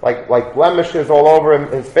blemishes all over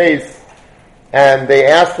his face. And they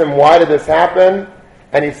asked him, why did this happen?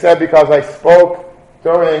 And he said, because I spoke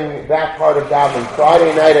during that part of davening.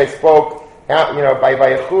 Friday night I spoke by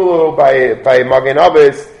Vayechulu, by Magen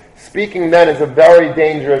Avis. Speaking then is a very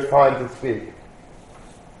dangerous time to speak.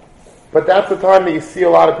 But that's the time that you see a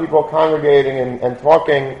lot of people congregating and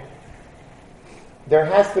talking. There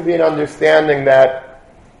has to be an understanding that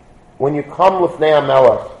when you come lifnei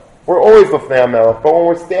HaMelech, we're always lifnei HaMelech, but when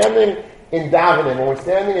we're standing in davening, when we're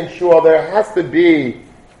standing in shul, there has to be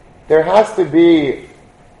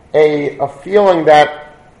a feeling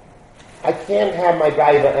that I can't have my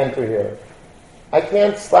gaiva enter here. I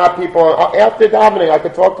can't stop people. After davening, I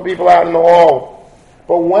could talk to people out in the hall.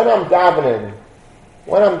 But when I'm davening,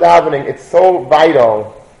 it's so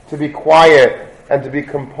vital to be quiet and to be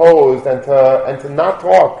composed and to not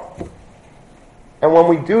talk. And when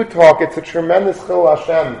we do talk, it's a tremendous chil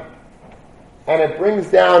Hashem. And it brings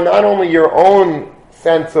down not only your own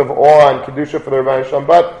sense of awe and kedusha for the Rebbeinu Shalom,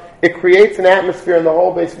 but it creates an atmosphere in the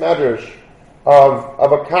whole Beis Medrash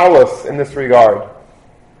of a callous in this regard.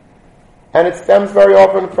 And it stems very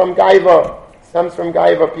often from gaiva.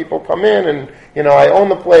 People come in and, I own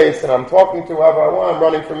the place and I'm talking to whoever I want. I'm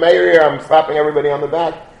running for mayor here. I'm slapping everybody on the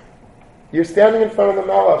back. You're standing in front of the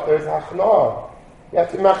Melech. There's hachna. You have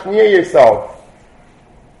to machnia yourself.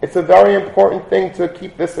 It's a very important thing to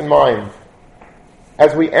keep this in mind.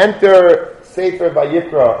 As we enter Sefer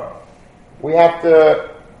Vayikra, we have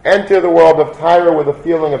to enter the world of Torah with a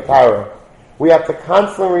feeling of Torah. We have to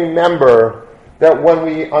constantly remember that when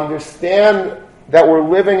we understand that we're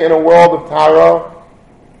living in a world of Torah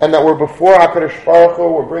and that we're before HaKadosh Baruch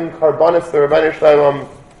Hu, we're bringing karbanos to the Rebbeinu Shalom,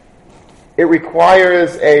 it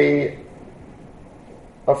requires a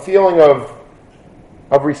feeling of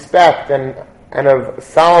respect and of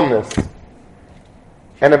solemnness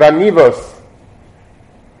and of anivos.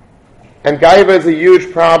 And gaiva is a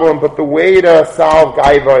huge problem, but the way to solve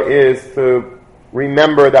gaiva is to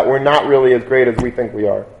remember that we're not really as great as we think we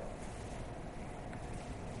are.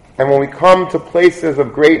 And when we come to places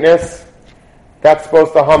of greatness, that's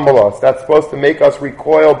supposed to humble us. That's supposed to make us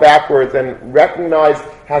recoil backwards and recognize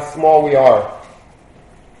how small we are.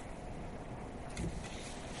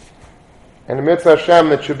 And the mitzvah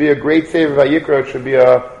Hashem, it should be a great Sefer Vayikra. It should be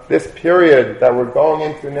this period that we're going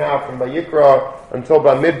into now, from Vayikra until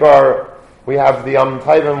Bamidbar. We have the Yom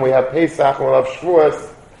Tovim, we have Pesach, we'll have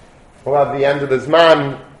Shavuos, we'll have the end of the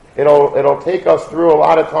Zman. It'll take us through a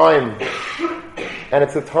lot of time. And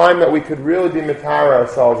it's a time that we could really be mitar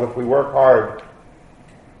ourselves if we work hard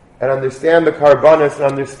and understand the karbanis and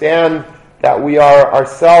understand that we are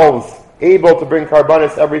ourselves able to bring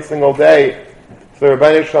karbanis every single day. So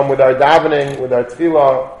Rabbeinu Shalom, with our davening, with our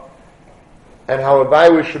tefillah, and how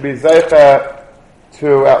we should be zeicha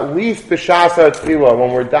to at least b'shas our tefillah,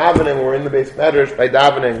 when we're davening, we're in the Beis Medrash by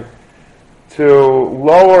davening, to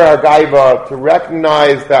lower our gaiva, to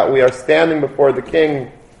recognize that we are standing before the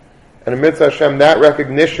King, and in mitzvah Hashem, that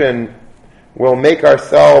recognition will make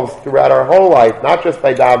ourselves throughout our whole life, not just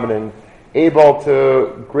by davening, able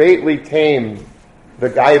to greatly tame the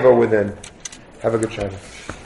gaiva within. Have a good Shabbos.